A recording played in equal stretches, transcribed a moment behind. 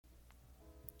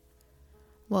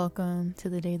Welcome to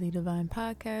the Daily Divine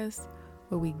Podcast,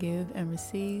 where we give and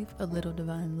receive a little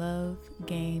divine love,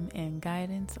 game, and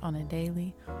guidance on a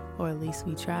daily, or at least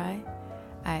we try.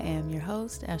 I am your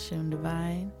host, Ashun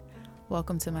Divine.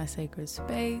 Welcome to my sacred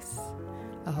space.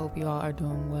 I hope you all are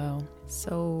doing well.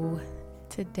 So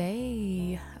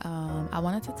today, I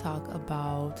wanted to talk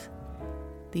about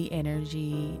the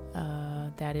energy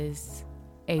that is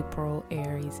April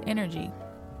Aries energy.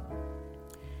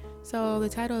 So the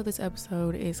title of this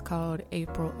episode is called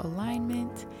April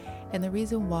Alignment, and the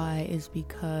reason why is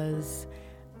because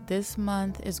this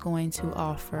month is going to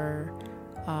offer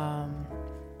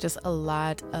just a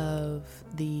lot of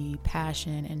the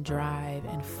passion and drive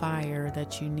and fire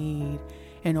that you need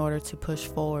in order to push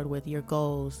forward with your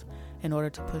goals, in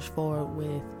order to push forward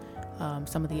with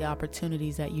some of the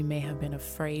opportunities that you may have been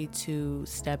afraid to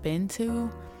step into.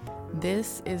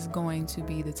 This is going to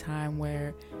be the time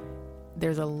where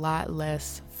there's a lot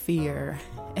less fear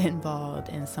involved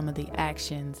in some of the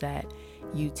actions that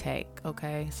you take,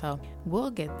 okay? So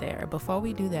we'll get there. Before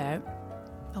we do that,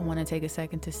 I want to take a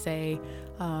second to say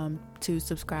to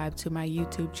subscribe to my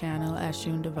YouTube channel,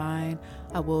 Ashun Divine.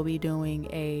 I will be doing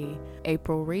a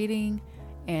April reading,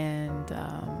 and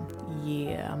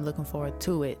I'm looking forward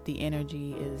to it. The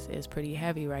energy is pretty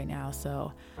heavy right now,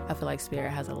 so I feel like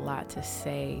Spirit has a lot to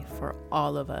say for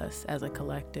all of us as a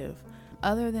collective.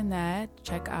 Other than that,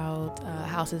 check out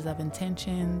Houses of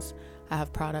Intentions. I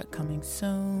have product coming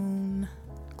soon.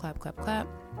 Clap, clap, clap.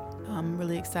 I'm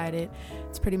really excited.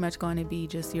 It's pretty much going to be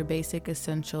just your basic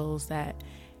essentials that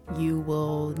you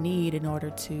will need in order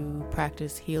to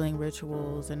practice healing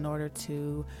rituals, in order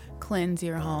to cleanse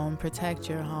your home, protect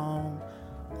your home,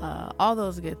 all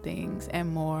those good things and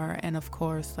more. And of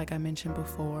course, like I mentioned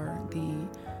before,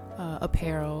 the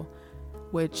apparel,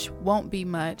 which won't be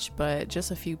much, but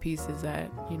just a few pieces that,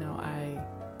 I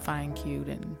find cute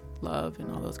and love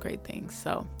and all those great things.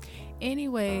 So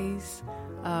anyways,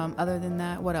 other than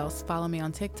that, what else? Follow me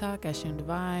on TikTok, Ashun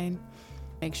Divine.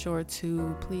 Make sure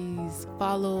to please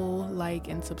follow, like,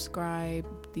 and subscribe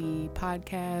the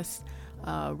podcast.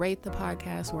 Rate the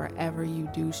podcast wherever you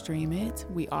do stream it.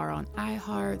 We are on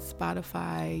iHeart,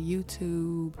 Spotify,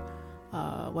 YouTube,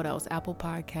 what else? Apple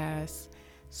Podcasts.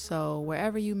 So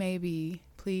wherever you may be,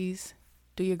 please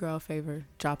do your girl a favor,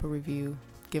 drop a review,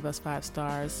 give us 5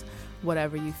 stars,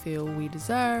 whatever you feel we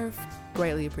deserve.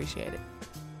 Greatly appreciate it.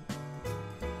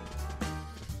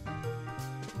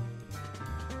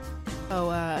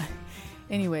 So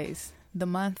anyways, the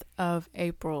month of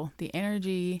April, the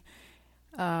energy,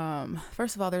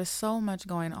 first of all, there's so much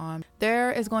going on.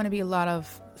 There is going to be a lot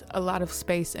of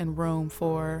space and room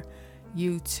for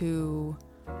you to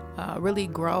really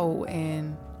grow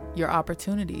in your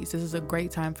opportunities. This is a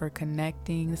great time for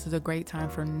connecting. This is a great time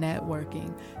for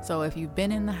networking. So if you've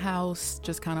been in the house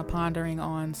just kind of pondering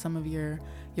on some of your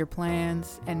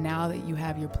plans, and now that you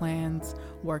have your plans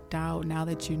worked out, now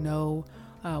that you know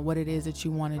what it is that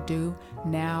you want to do,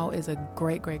 now is a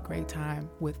great time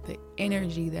with the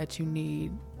energy that you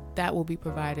need. That will be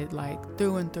provided like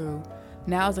through and through.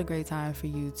 Now is a great time for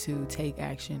you to take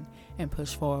action and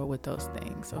push forward with those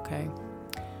things, okay?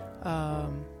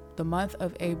 The month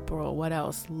of April, what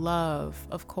else? Love,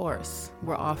 of course.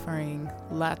 We're offering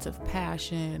lots of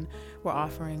passion. We're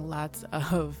offering lots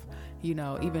of,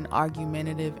 even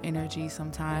argumentative energy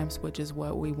sometimes, which is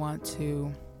what we want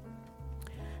to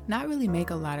not really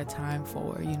make a lot of time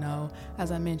for,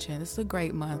 As I mentioned, this is a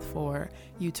great month for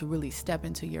you to really step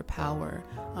into your power,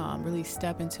 really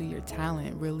step into your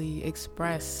talent, really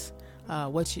express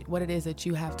what it is that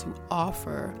you have to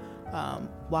offer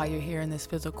while you're here in this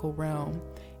physical realm.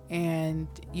 And,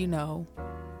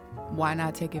 why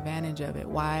not take advantage of it?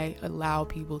 Why allow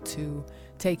people to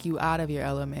take you out of your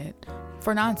element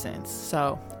for nonsense?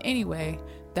 So anyway,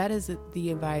 that is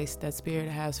the advice that Spirit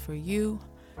has for you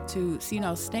to,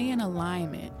 stay in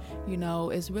alignment.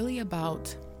 It's really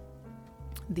about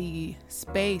the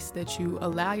space that you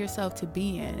allow yourself to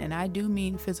be in. And I do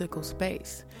mean physical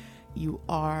space. You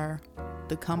are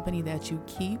the company that you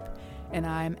keep. And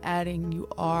I'm adding, you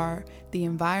are the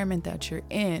environment that you're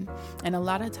in. And a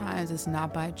lot of times it's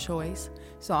not by choice.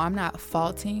 So I'm not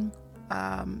faulting,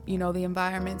 the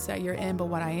environments that you're in. But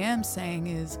what I am saying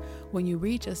is when you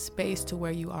reach a space to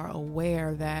where you are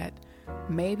aware that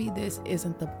maybe this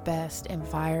isn't the best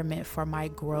environment for my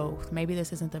growth, maybe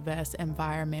this isn't the best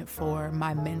environment for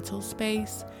my mental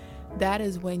space, that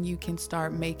is when you can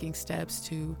start making steps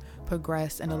to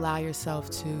progress and allow yourself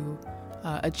to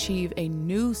achieve a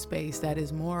new space that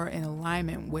is more in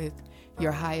alignment with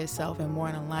your highest self and more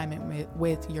in alignment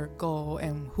with your goal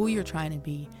and who you're trying to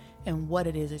be and what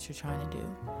it is that you're trying to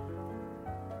do.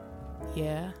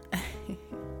 Yeah.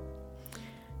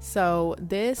 So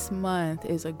this month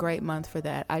is a great month for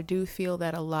that. I do feel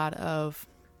that a lot of,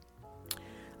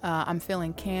 I'm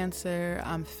feeling Cancer,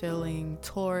 I'm feeling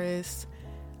Taurus,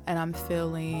 and I'm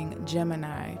feeling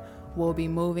Gemini will be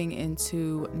moving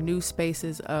into new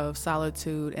spaces of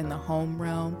solitude in the home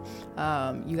realm.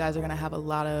 You guys are going to have a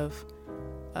lot of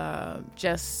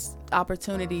just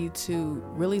opportunity to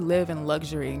really live in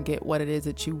luxury and get what it is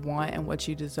that you want and what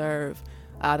you deserve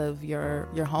out of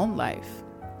your home life.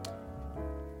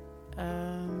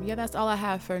 Yeah, that's all I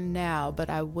have for now, but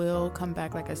I will come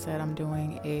back. Like I said, I'm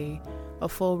doing a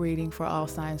full reading for all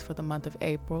signs for the month of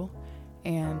April,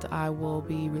 and I will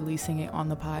be releasing it on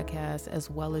the podcast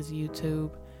as well as YouTube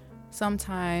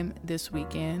sometime this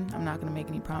weekend. I'm not going to make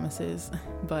any promises,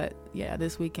 but yeah,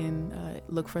 this weekend,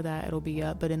 look for that. It'll be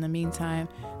up. But in the meantime,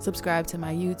 subscribe to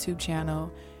my YouTube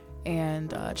channel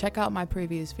and check out my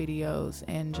previous videos,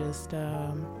 and just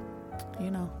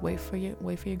wait for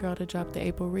your girl to drop the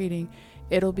April reading.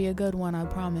 It'll be a good one, I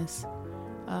promise.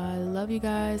 I love you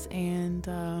guys, and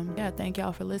thank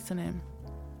y'all for listening.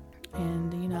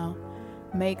 And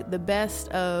make the best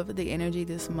of the energy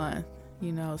this month.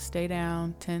 Stay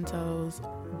down 10 toes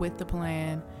with the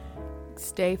plan.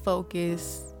 Stay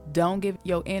focused. Don't give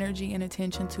your energy and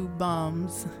attention to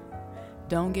bums.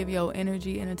 Don't give your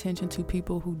energy and attention to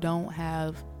people who don't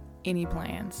have any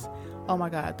plans. Oh my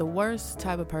God, the worst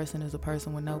type of person is a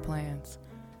person with no plans.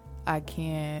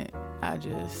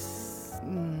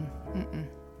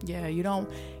 Yeah,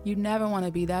 you never want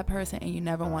to be that person, and you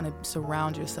never want to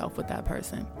surround yourself with that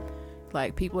person.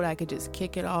 Like people that could just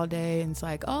kick it all day, and it's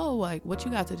like, oh, like what you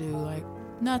got to do? Like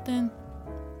nothing.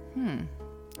 You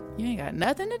ain't got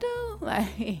nothing to do?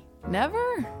 Like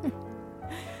never?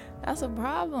 That's a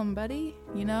problem, buddy,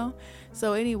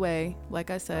 So anyway,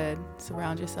 like I said,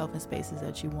 surround yourself in spaces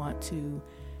that you want to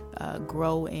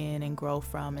grow in and grow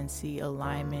from and see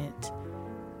alignment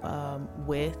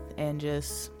with, and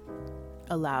just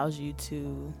allows you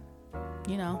to,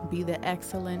 be the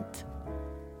excellent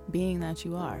being that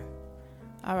you are.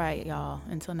 All right, y'all.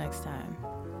 Until next time.